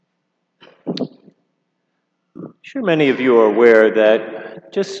Sure, many of you are aware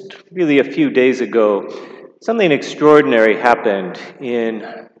that just really a few days ago, something extraordinary happened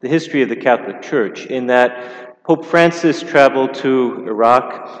in the history of the Catholic Church, in that Pope Francis traveled to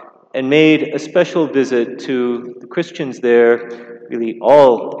Iraq and made a special visit to the Christians there, really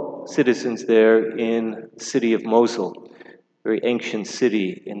all citizens there in the city of Mosul, a very ancient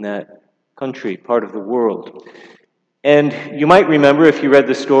city in that country, part of the world. And you might remember, if you read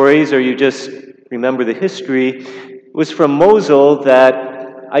the stories or you just remember the history, it was from Mosul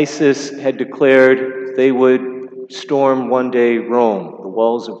that ISIS had declared they would storm one day Rome, the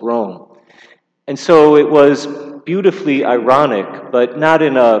walls of Rome. And so it was beautifully ironic, but not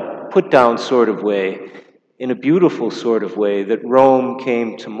in a put-down sort of way, in a beautiful sort of way, that Rome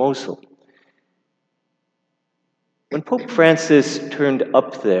came to Mosul. When Pope Francis turned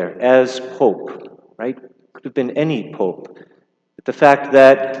up there as Pope, right? Could have been any Pope. But the fact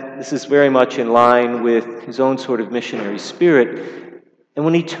that this is very much in line with his own sort of missionary spirit, and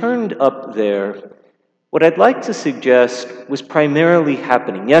when he turned up there, what I'd like to suggest was primarily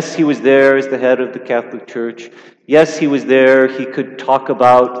happening. Yes, he was there as the head of the Catholic Church. Yes, he was there. He could talk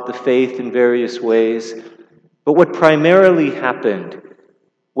about the faith in various ways. But what primarily happened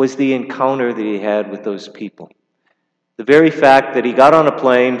was the encounter that he had with those people. The very fact that he got on a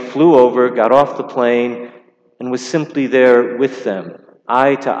plane, flew over, got off the plane, and was simply there with them,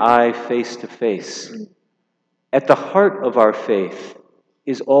 eye to eye, face to face. At the heart of our faith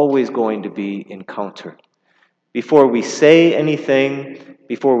is always going to be encounter. Before we say anything,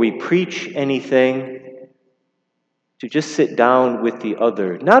 before we preach anything, to just sit down with the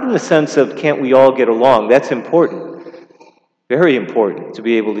other. Not in the sense of can't we all get along? That's important. Very important to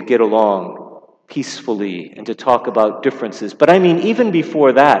be able to get along peacefully and to talk about differences. But I mean, even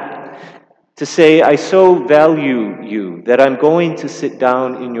before that, to say, I so value you that I'm going to sit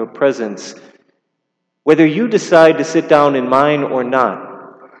down in your presence, whether you decide to sit down in mine or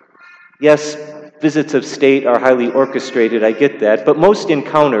not. Yes, visits of state are highly orchestrated, I get that, but most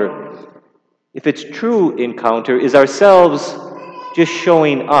encounter, if it's true encounter, is ourselves just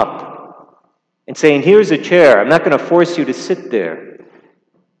showing up and saying, here's a chair, I'm not going to force you to sit there.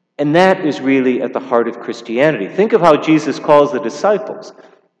 And that is really at the heart of Christianity. Think of how Jesus calls the disciples.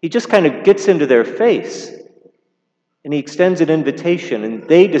 He just kind of gets into their face, and he extends an invitation, and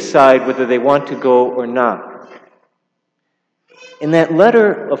they decide whether they want to go or not. In that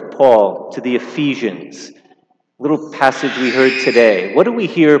letter of Paul to the Ephesians, little passage we heard today, what do we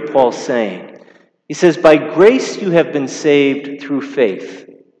hear Paul saying? He says, by grace you have been saved through faith.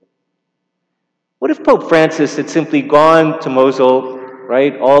 What if Pope Francis had simply gone to Mosul,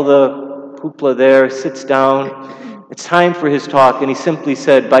 right? All the hoopla there, sits down. It's time for his talk, and he simply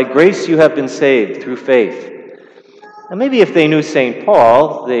said, by grace you have been saved through faith. Now maybe if they knew St.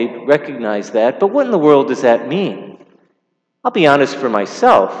 Paul, they'd recognize that, but what in the world does that mean? I'll be honest for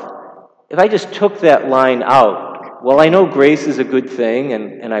myself. If I just took that line out, well, I know grace is a good thing,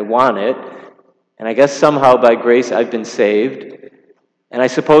 and I want it, and I guess somehow by grace I've been saved, and I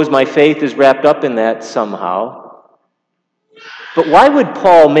suppose my faith is wrapped up in that somehow. But why would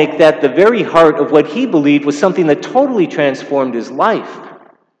Paul make that the very heart of what he believed was something that totally transformed his life?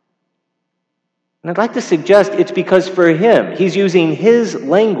 And I'd like to suggest it's because for him, he's using his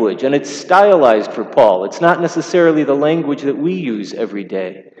language, and it's stylized for Paul. It's not necessarily the language that we use every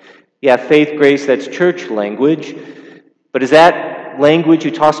day. Yeah, faith, grace, that's church language. But is that language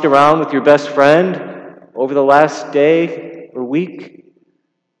you tossed around with your best friend over the last day or week?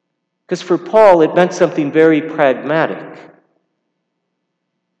 Because for Paul, it meant something very pragmatic.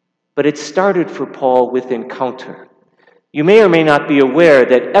 But it started for Paul with encounter. You may or may not be aware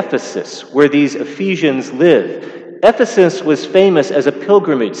that Ephesus, where these Ephesians live, Ephesus was famous as a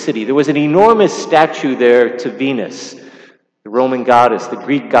pilgrimage city. There was an enormous statue there to Venus, the Roman goddess, the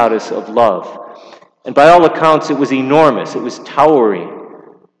Greek goddess of love. And by all accounts, it was enormous. It was towering.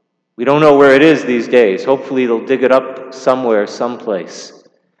 We don't know where it is these days. Hopefully they'll dig it up somewhere, someplace.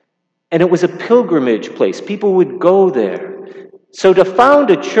 And it was a pilgrimage place. People would go there. So to found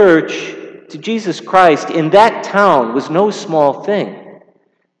a church to Jesus Christ in that town was no small thing.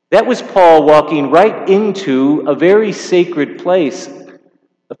 That was Paul walking right into a very sacred place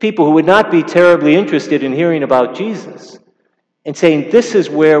of people who would not be terribly interested in hearing about Jesus and saying, this is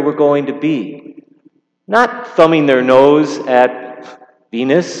where we're going to be. Not thumbing their nose at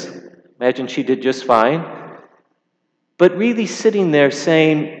Venus, imagine she did just fine, but really sitting there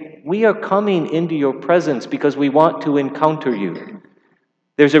saying, we are coming into your presence because we want to encounter you.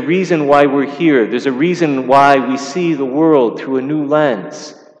 There's a reason why we're here. There's a reason why we see the world through a new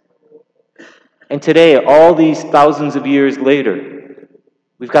lens. And today, all these thousands of years later,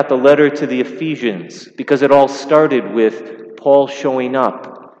 We've got the letter to the Ephesians, because it all started with Paul showing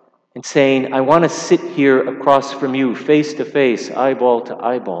up and saying, I want to sit here across from you, face to face, eyeball to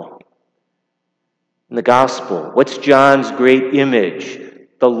eyeball. In the gospel, what's John's great image?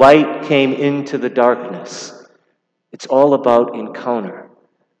 The light came into the darkness. It's all about encounter.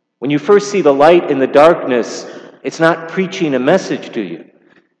 When you first see the light in the darkness, it's not preaching a message to you.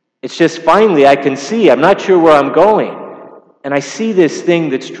 It's just, finally, I can see. I'm not sure where I'm going. And I see this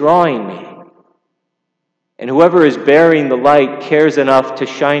thing that's drawing me. And whoever is bearing the light cares enough to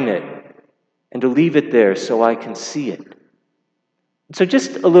shine it and to leave it there so I can see it. So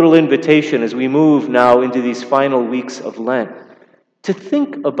just a little invitation as we move now into these final weeks of Lent to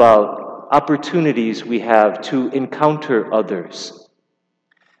think about opportunities we have to encounter others.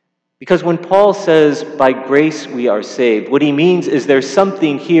 Because when Paul says, by grace we are saved, what he means is there's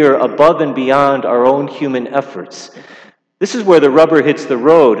something here above and beyond our own human efforts. This is where the rubber hits the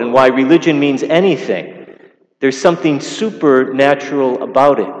road and why religion means anything. There's something supernatural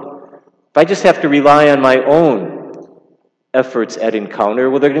about it. If I just have to rely on my own efforts at encounter,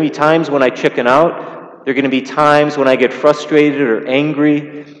 well, there are going to be times when I chicken out. There are going to be times when I get frustrated or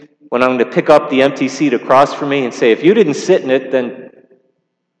angry, when I'm going to pick up the empty seat across from me and say, if you didn't sit in it, then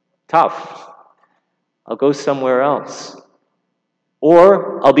tough. I'll go somewhere else.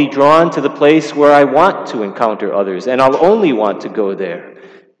 Or I'll be drawn to the place where I want to encounter others, and I'll only want to go there.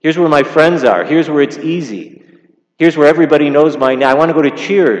 Here's where my friends are. Here's where it's easy. Here's where everybody knows my name. I want to go to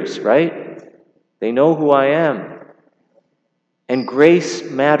Cheers, right? They know who I am. And grace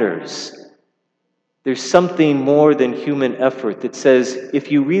matters. There's something more than human effort that says,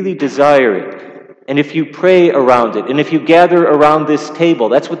 if you really desire it, and if you pray around it, and if you gather around this table,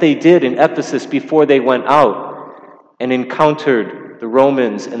 that's what they did in Ephesus before they went out and encountered the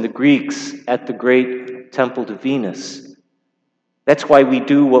Romans and the Greeks at the great temple to Venus. That's why we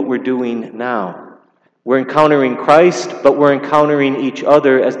do what we're doing now. We're encountering Christ, but we're encountering each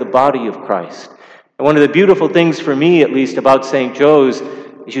other as the body of Christ. And one of the beautiful things for me, at least, about St. Joe's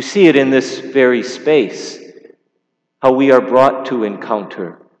is you see it in this very space, how we are brought to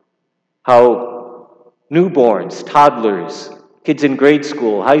encounter, how newborns, toddlers, kids in grade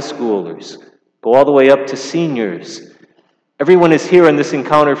school, high schoolers, go all the way up to seniors. Everyone is here in this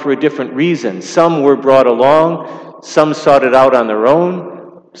encounter for a different reason. Some were brought along, some sought it out on their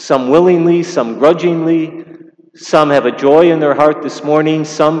own, some willingly, some grudgingly, some have a joy in their heart this morning,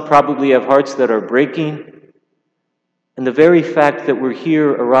 some probably have hearts that are breaking. And the very fact that we're here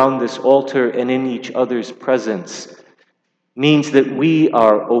around this altar and in each other's presence means that we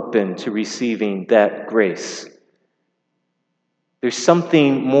are open to receiving that grace. There's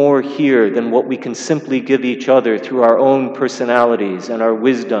something more here than what we can simply give each other through our own personalities and our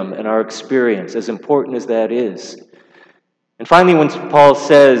wisdom and our experience, as important as that is. And finally, when Paul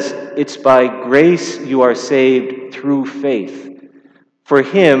says, it's by grace you are saved through faith. For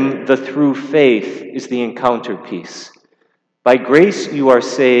him, the through faith is the encounter piece. By grace you are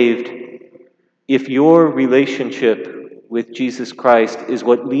saved if your relationship with Jesus Christ is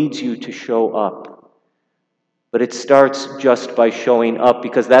what leads you to show up. But it starts just by showing up,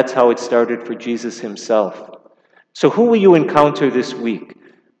 because that's how it started for Jesus himself. So who will you encounter this week?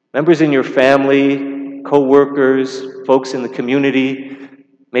 Members in your family, co-workers, folks in the community.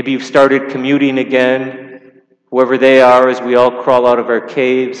 Maybe you've started commuting again. Whoever they are, as we all crawl out of our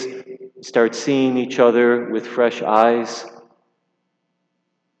caves, start seeing each other with fresh eyes.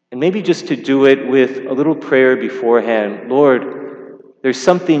 And maybe just to do it with a little prayer beforehand. Lord, there's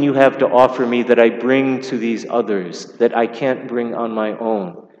something you have to offer me that I bring to these others that I can't bring on my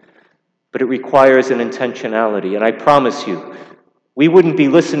own. But it requires an intentionality. And I promise you, we wouldn't be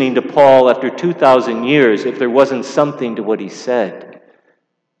listening to Paul after 2,000 years if there wasn't something to what he said.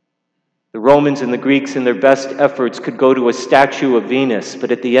 The Romans and the Greeks, in their best efforts, could go to a statue of Venus,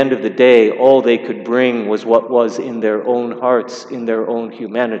 but at the end of the day, all they could bring was what was in their own hearts, in their own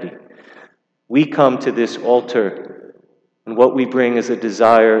humanity. We come to this altar, and what we bring is a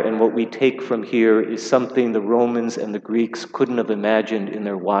desire, and what we take from here is something the Romans and the Greeks couldn't have imagined in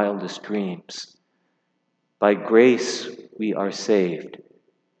their wildest dreams. By grace we are saved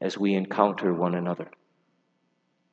as we encounter one another.